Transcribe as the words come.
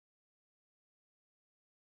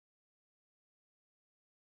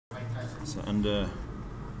So under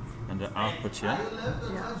output here,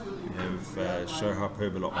 Yeah. we have show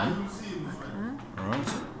hyperbola on. Okay.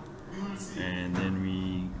 Alright. And then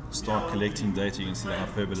we start collecting data. You can see the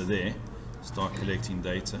hyperbola there. Start collecting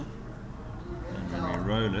data. And when we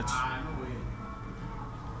roll it,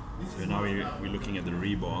 so now we're looking at the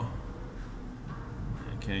rebar.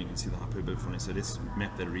 Okay, you can see the hyperbola from there. So let's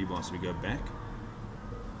map that rebar. So we go back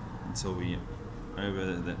until we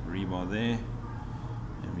over that rebar there,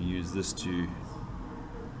 and we use this to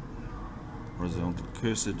horizontal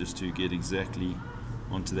cursor just to get exactly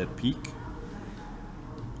onto that peak.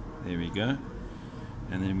 There we go.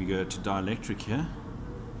 And then we go to dielectric here,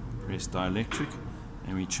 press dielectric,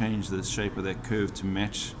 and we change the shape of that curve to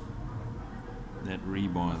match that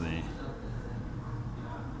rebar there.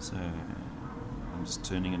 So I'm just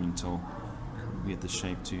turning it until we get the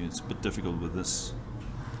shape too. It's a bit difficult with this,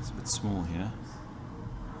 it's a bit small here.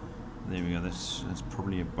 There we go, that's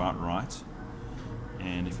probably about right.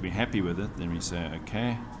 And if we're happy with it, then we say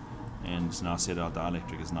OK, and it's now set our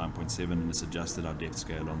dielectric as 9.7, and it's adjusted our depth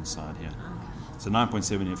scale on the side here. Okay. So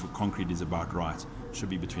 9.7 here for concrete is about right. It should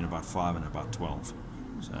be between about 5 and about 12.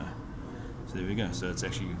 So there we go. So it's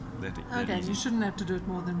actually that Okay, easy. you shouldn't have to do it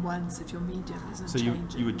more than once if your medium isn't So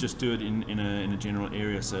changing. you would just do it in a general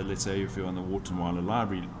area. So let's say if you're on the Water and Wildlife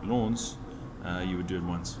Library lawns, you would do it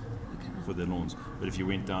once for the lawns. But if you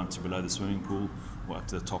went down to below the swimming pool or up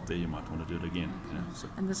to the top there, you might want to do it again. Okay. You know, so.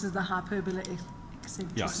 And this is the hyperbola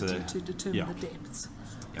eccentricity to determine the depths.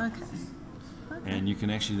 Yeah. Okay. And you can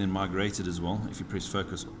actually then migrate it as well. If you press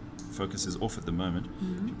focus is off at the moment.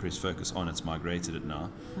 If you press focus on, it's migrated it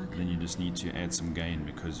now. Then you just need to add some gain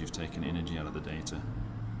because you've taken energy out of the data.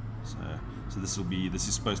 So this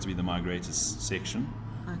is supposed to be the migrated section.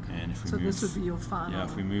 Okay. And if we so move, this would be your final. Yeah,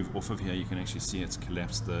 if we move off of here, you can actually see it's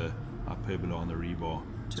collapsed the hyperbola on the rebar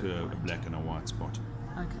to a black and a white spot.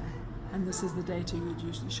 Okay. And this is the data you would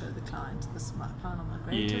usually show the client, this final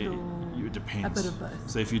migrated, or it depends. A bit of both?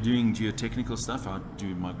 So if you're doing geotechnical stuff, I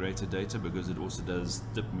do migrated data because it also does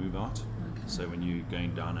dip move out. Okay. So when you're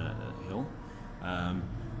going down a hill.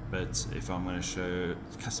 But if I'm going to show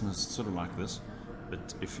customers sort of like this,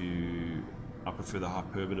 but I prefer the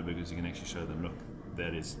hyperbola because you can actually show them, look,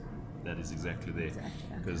 that is exactly there.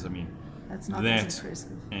 Because I mean, that's not as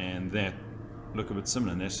impressive. And that look a bit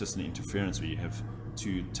similar, and that's just an interference where you have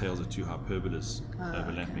two tails of two hyperbolas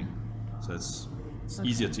overlapping. So it's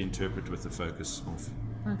easier to interpret with the focus off.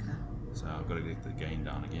 Okay. So I've got to get the gain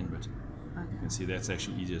down again, but you can see that's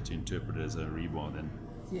actually easier to interpret as a rebar than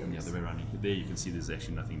the other way around. There you can see there's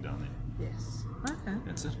actually nothing down there. Yes. Okay.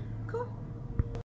 That's it. Cool.